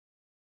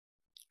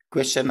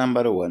Question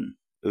number 1.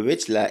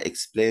 Which law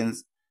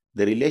explains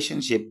the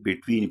relationship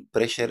between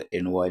pressure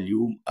and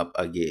volume of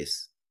a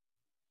gas?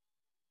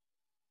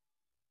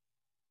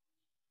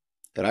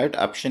 The right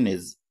option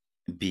is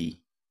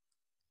B.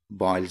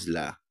 Boyle's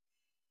law.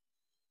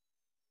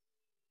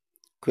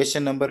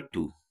 Question number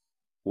 2.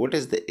 What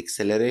is the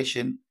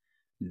acceleration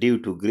due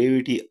to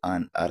gravity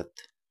on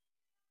Earth?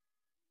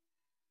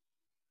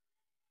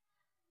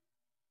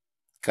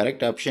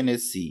 Correct option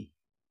is C.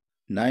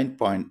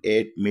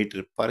 9.8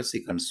 meter per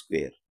second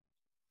square.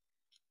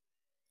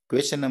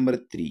 Question number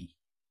 3.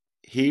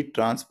 Heat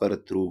transfer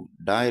through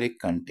direct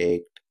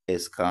contact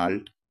is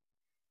called.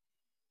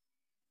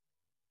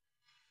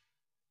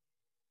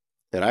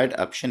 The right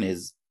option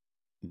is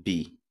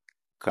B.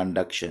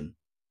 Conduction.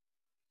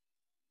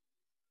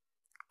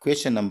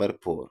 Question number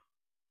 4.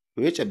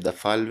 Which of the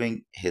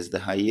following has the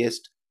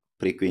highest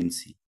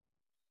frequency?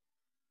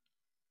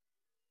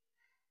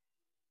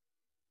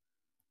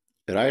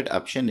 The right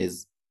option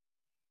is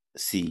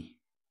C.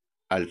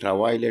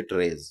 Ultraviolet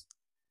rays.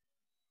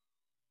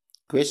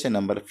 Question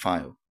number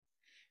 5.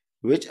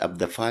 Which of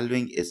the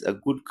following is a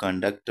good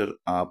conductor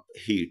of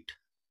heat?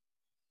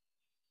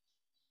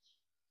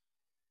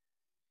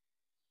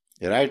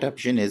 The right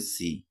option is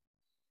C.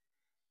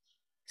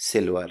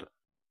 Silver.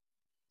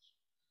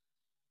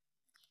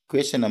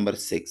 Question number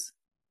 6.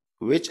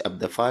 Which of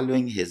the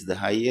following has the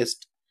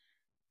highest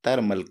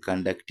thermal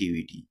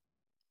conductivity?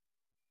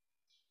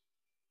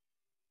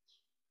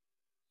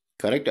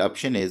 Correct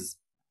option is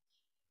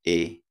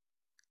A.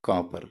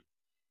 Copper.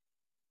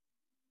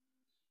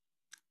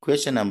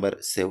 Question number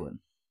 7.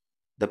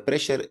 The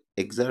pressure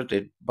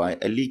exerted by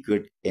a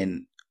liquid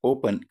in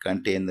open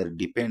container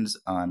depends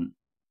on.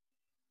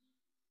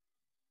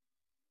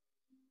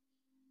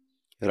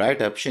 Right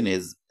option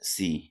is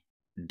C.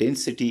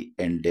 Density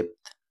and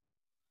depth.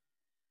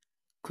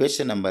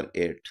 Question number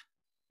 8.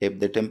 If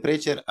the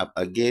temperature of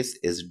a gas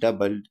is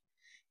doubled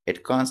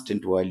at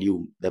constant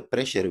volume, the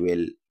pressure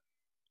will.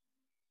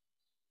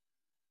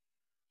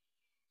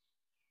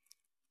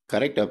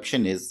 Correct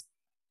option is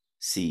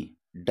C.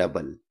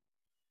 Double.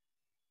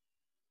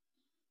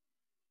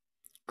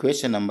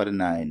 Question number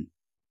 9.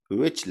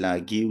 Which law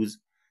gives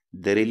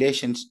the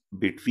relations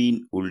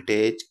between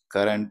voltage,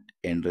 current,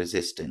 and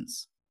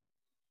resistance?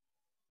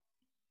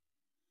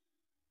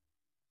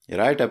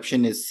 Right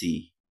option is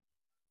C.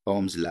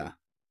 Ohm's law.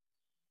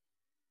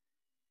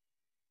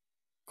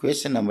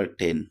 Question number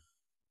 10.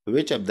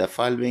 Which of the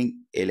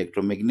following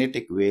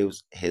electromagnetic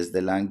waves has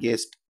the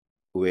longest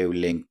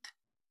wavelength?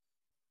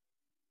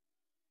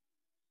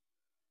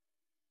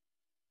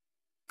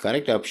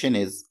 Correct option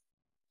is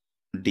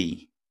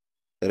D.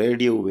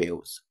 Radio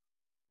waves.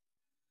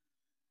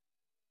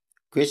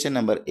 Question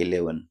number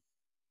 11.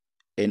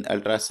 In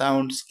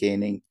ultrasound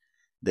scanning,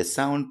 the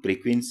sound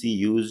frequency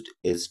used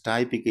is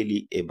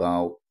typically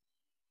above.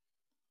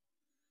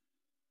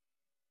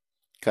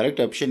 Correct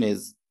option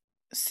is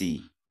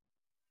C.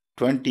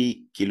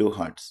 20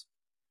 kilohertz.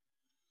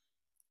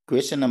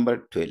 Question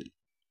number 12.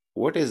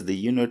 What is the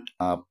unit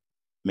of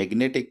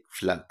magnetic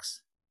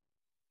flux?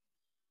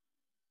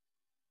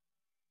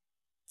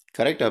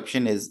 Correct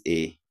option is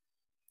A.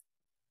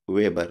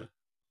 Weber.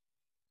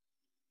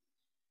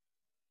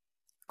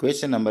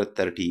 Question number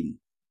 13.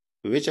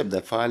 Which of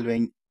the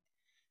following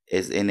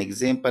is an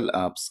example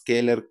of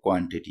scalar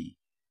quantity?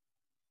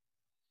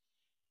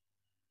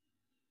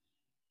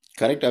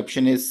 Correct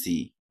option is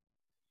C.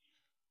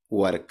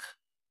 Work.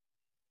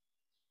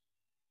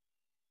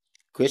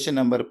 Question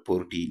number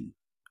 14.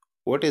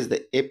 What is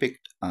the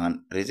effect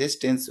on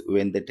resistance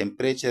when the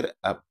temperature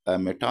of a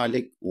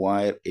metallic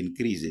wire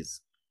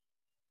increases?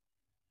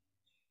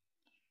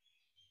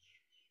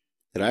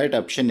 Right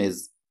option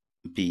is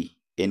B.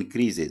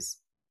 Increases.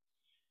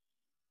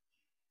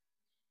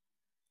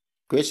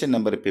 Question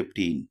number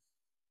 15.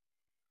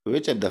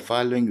 Which of the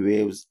following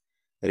waves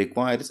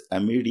requires a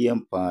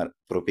medium for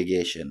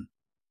propagation?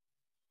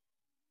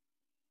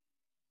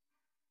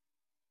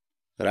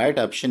 Right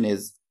option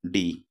is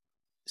D.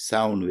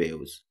 Sound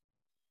waves.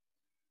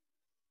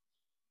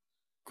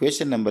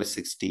 Question number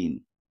 16.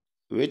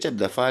 Which of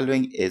the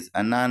following is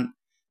a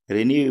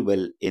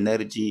non-renewable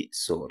energy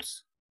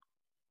source?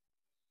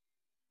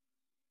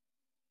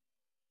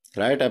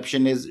 Right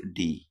option is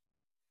D.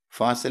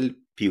 Fossil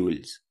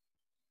fuels.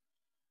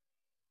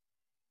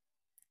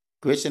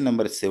 Question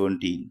number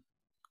 17.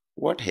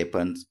 What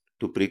happens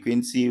to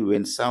frequency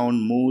when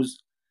sound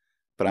moves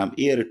from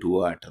air to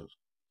water?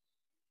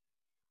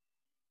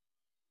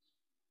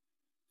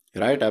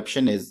 Right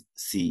option is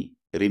C.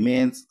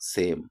 Remains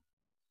same.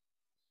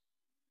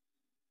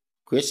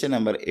 Question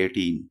number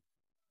 18.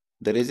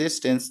 The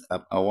resistance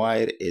of a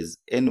wire is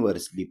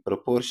inversely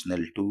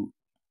proportional to.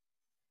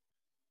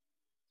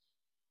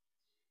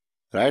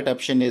 Right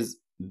option is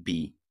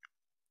B.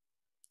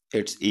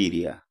 Its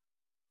area.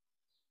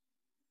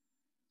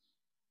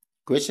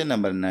 Question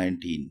number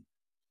 19.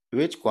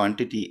 Which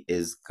quantity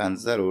is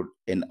conserved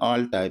in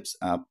all types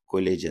of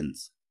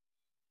collisions?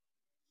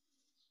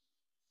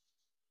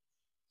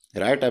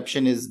 Right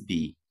option is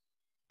B.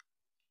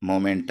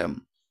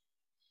 Momentum.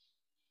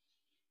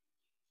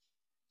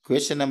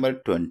 Question number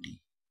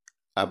 20.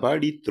 A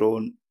body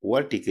thrown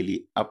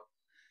vertically up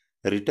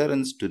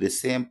returns to the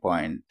same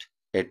point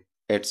at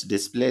its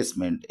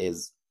displacement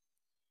is.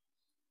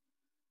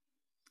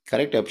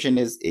 Correct option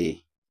is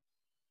A,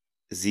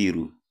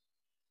 0.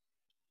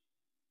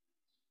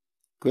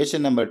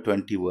 Question number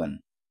 21.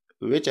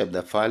 Which of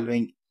the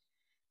following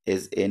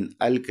is an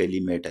alkali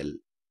metal?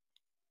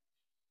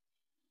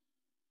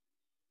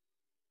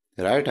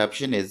 Right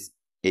option is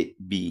A,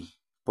 B,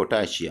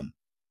 potassium.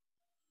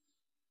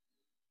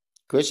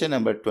 Question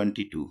number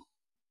 22.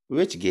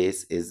 Which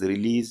gas is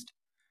released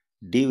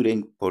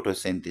during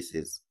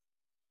photosynthesis?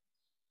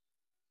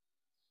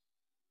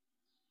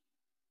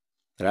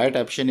 Right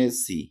option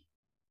is C,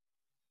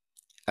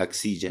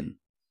 oxygen.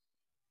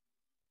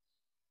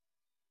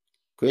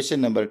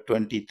 Question number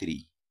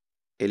 23.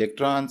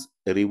 Electrons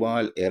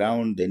revolve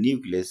around the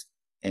nucleus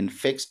in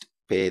fixed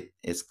path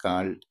is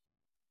called.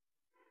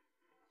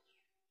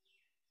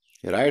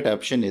 Right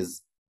option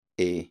is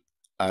A,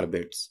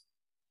 orbits.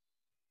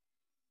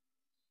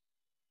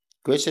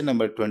 Question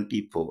number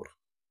 24.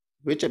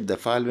 Which of the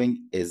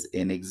following is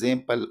an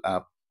example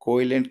of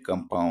covalent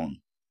compound?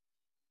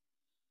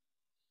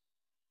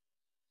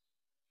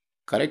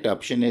 Correct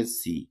option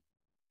is C,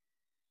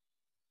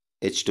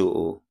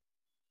 H2O.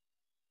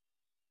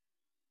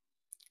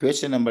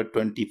 Question number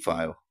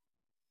 25.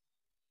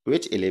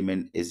 Which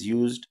element is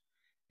used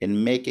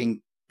in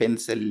making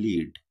pencil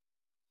lead?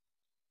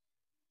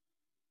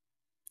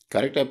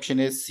 Correct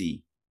option is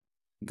C,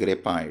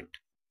 graphite.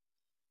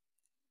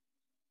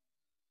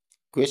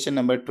 Question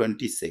number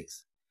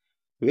 26.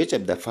 Which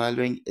of the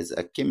following is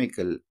a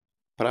chemical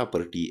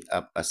property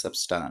of a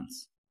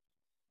substance?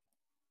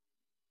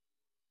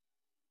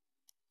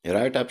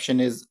 Right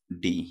option is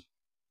D,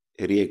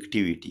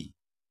 reactivity.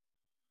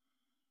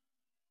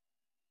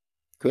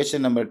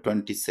 Question number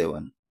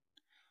 27.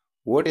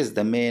 What is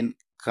the main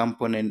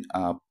component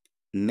of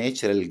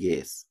natural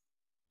gas?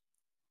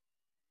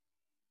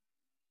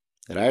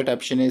 Right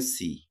option is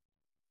C,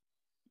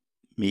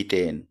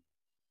 methane.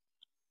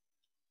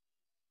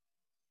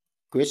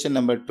 Question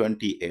number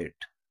 28.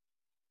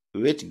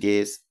 Which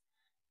gas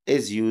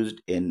is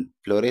used in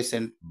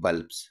fluorescent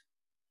bulbs?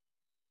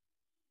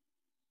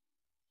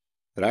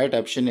 Right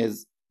option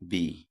is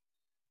B,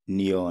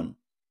 neon.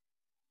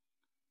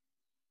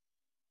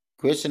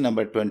 Question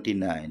number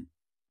 29.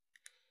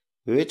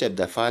 Which of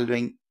the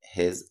following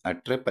has a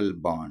triple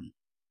bond?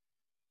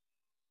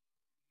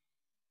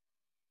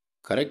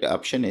 Correct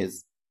option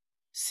is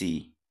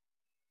C,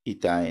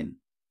 ethane.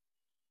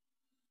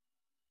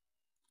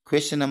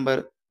 Question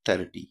number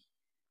 30.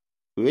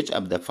 Which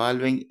of the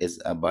following is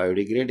a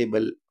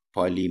biodegradable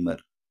polymer?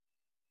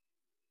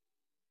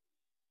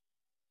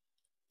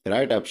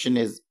 Right option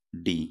is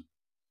D,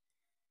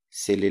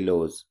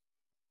 cellulose.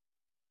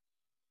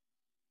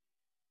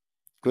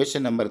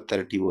 Question number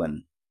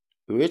 31.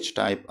 Which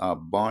type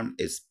of bond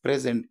is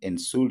present in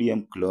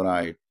sodium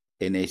chloride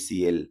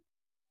NaCl?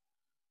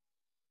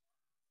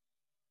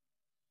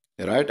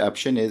 Right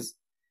option is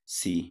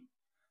C,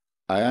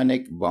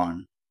 ionic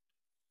bond.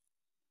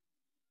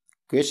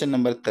 Question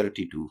number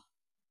 32.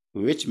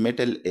 Which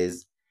metal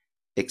is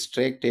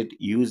extracted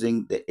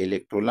using the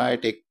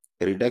electrolytic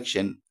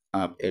reduction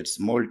of its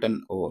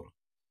molten ore?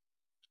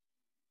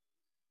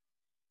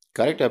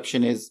 Correct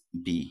option is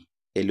B,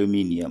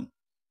 aluminium.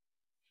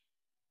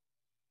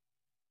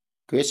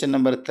 Question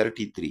number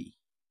 33.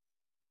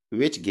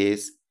 Which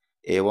gas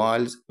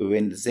evolves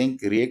when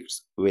zinc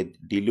reacts with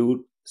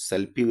dilute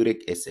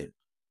sulfuric acid?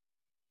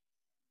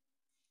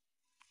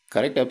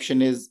 Correct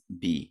option is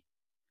B,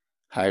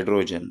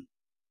 hydrogen.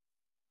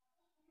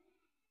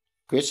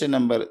 Question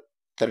number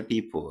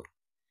 34.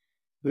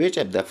 Which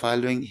of the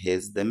following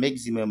has the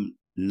maximum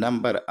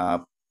number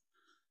of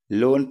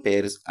lone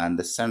pairs on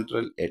the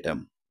central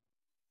atom?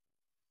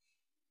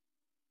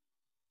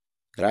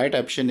 Right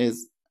option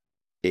is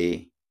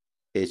A,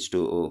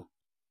 H2O.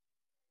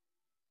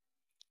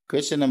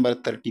 Question number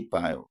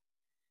 35.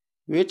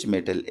 Which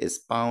metal is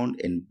found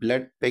in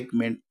blood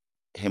pigment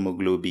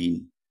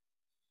hemoglobin?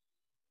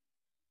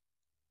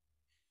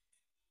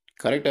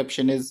 Correct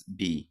option is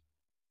B,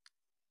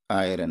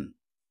 iron.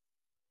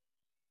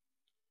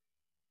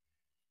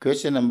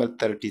 Question number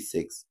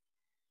 36.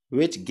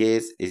 Which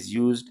gas is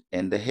used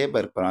in the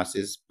Haber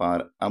process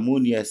for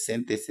ammonia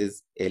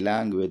synthesis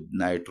along with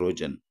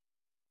nitrogen?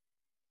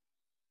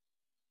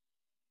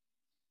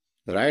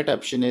 Right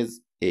option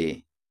is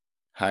A,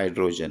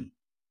 hydrogen.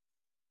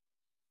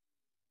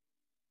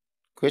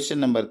 Question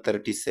number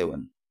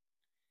 37.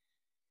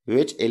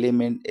 Which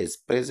element is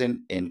present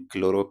in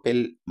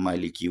chlorophyll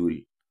molecule?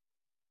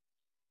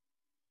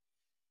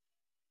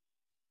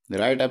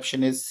 Right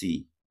option is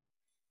C,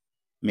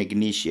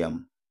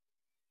 magnesium.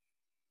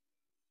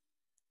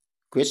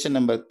 Question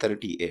number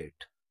 38.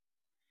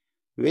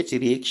 Which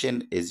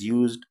reaction is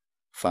used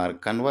for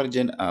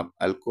conversion of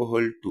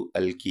alcohol to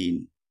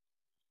alkene?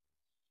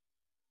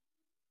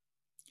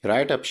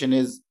 Right option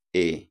is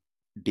A,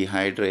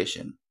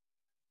 dehydration.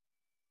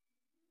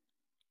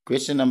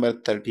 Question number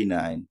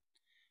 39.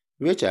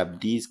 Which of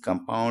these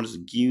compounds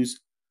gives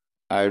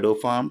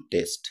iodoform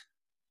test.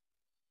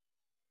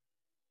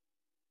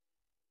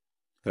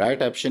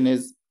 Right option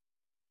is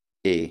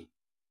A.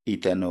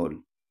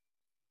 Ethanol.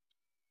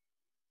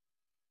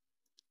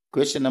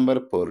 Question number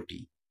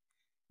 40.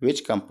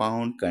 Which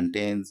compound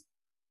contains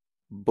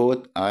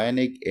both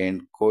ionic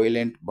and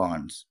covalent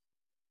bonds?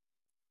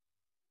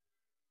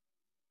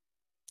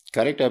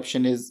 Correct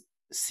option is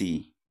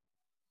C.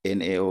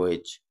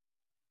 NaOH.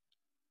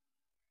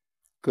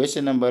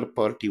 Question number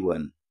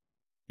 41.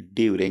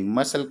 During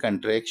muscle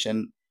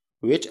contraction,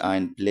 which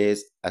ion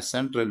plays a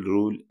central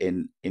role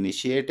in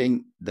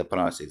initiating the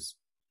process?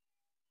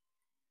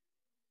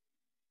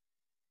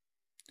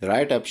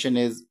 Right option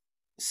is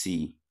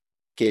C.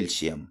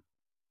 Calcium.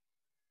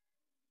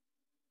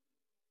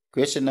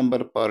 Question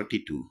number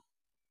 42.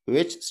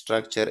 Which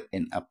structure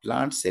in a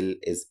plant cell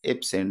is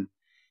absent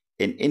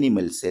in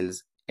animal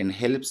cells and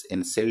helps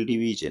in cell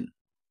division?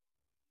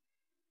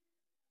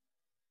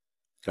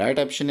 Right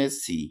option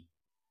is C.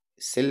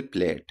 Cell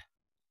plate.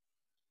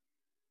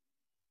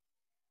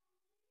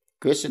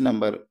 Question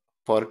number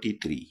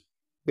 43.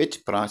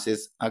 Which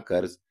process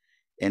occurs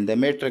in the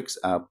matrix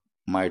of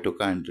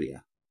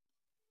mitochondria?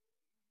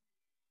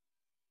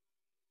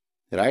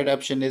 Right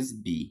option is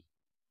B.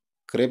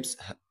 Krebs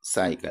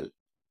cycle.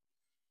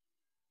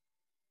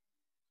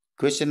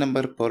 Question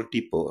number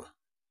 44.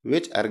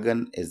 Which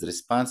organ is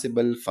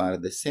responsible for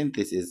the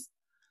synthesis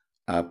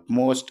of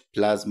most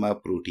plasma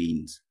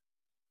proteins?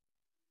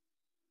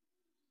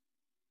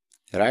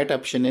 Right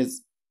option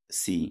is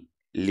C.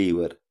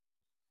 Liver.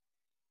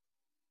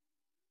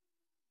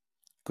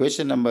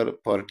 Question number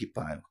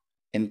 45.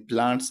 In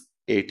plants,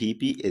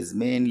 ATP is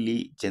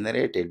mainly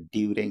generated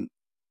during.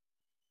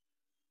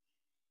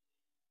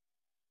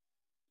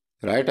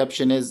 Right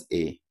option is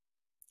A.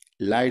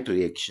 Light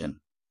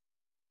reaction.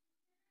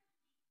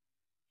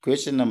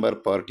 Question number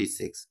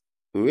 46.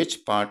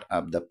 Which part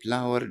of the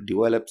flower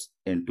develops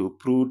into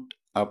fruit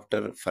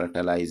after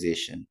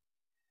fertilization?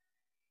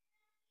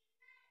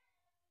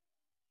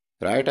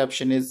 Right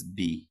option is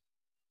B.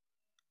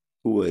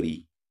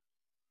 Ovary.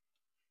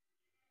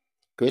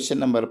 Question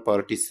number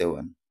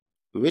 47.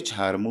 Which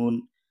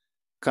hormone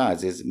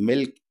causes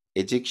milk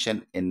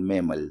ejection in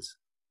mammals?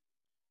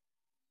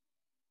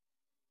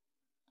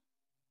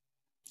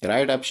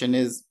 Right option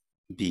is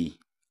B.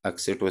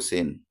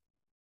 Oxytocin.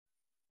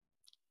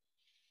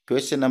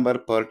 Question number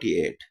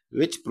 48.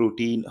 Which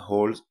protein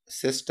holds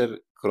sister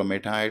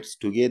chromatids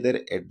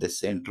together at the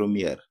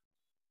centromere?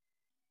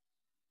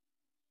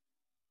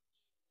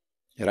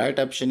 Right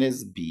option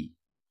is B.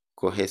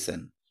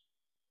 Cohesion.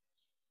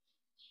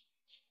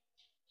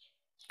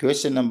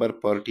 Question number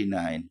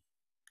 49.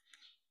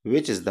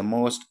 Which is the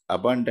most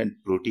abundant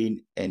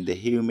protein in the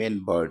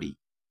human body?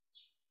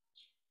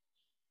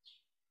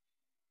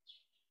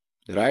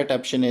 Right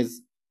option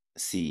is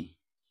C.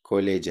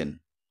 Collagen.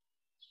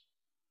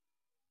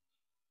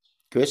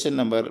 Question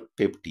number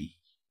 50.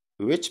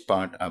 Which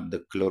part of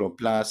the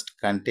chloroplast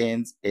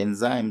contains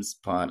enzymes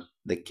for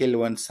the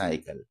Kilwan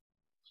cycle?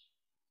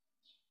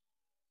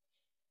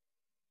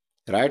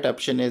 Right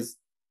option is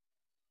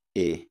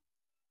A.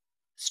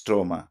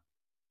 Stroma.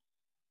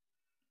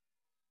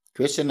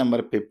 Question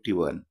number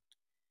 51.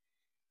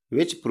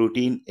 Which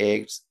protein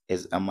acts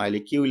as a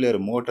molecular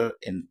motor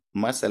in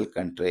muscle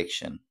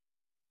contraction?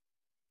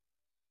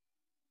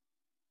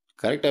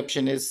 Correct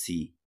option is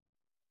C.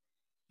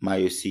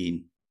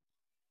 Myosin.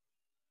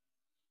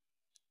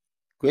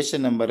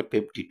 Question number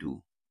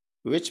 52.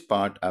 Which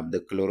part of the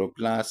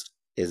chloroplast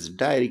is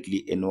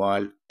directly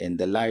involved in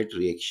the light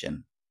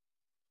reaction?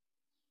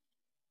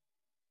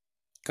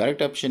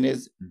 Correct option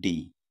is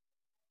D.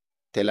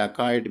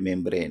 Thylakoid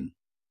membrane.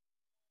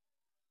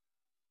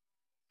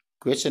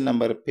 Question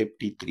number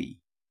 53.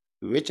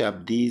 Which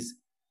of these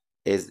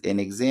is an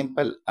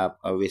example of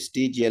a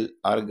vestigial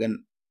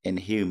organ in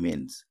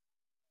humans?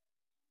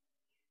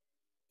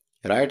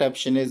 Right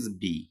option is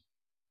B.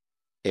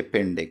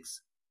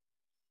 Appendix.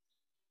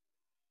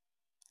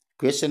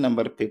 Question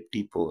number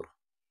 54.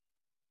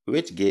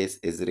 Which gas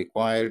is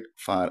required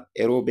for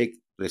aerobic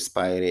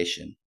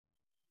respiration?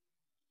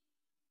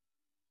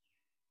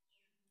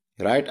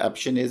 Right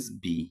option is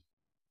B.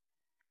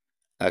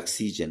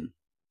 Oxygen.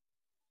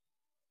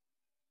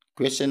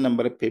 Question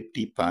number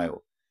 55.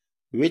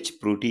 Which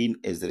protein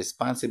is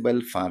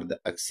responsible for the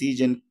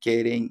oxygen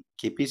carrying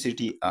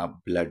capacity of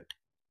blood?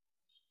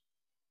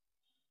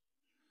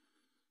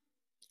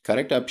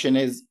 Correct option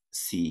is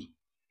C.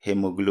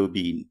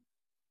 Hemoglobin.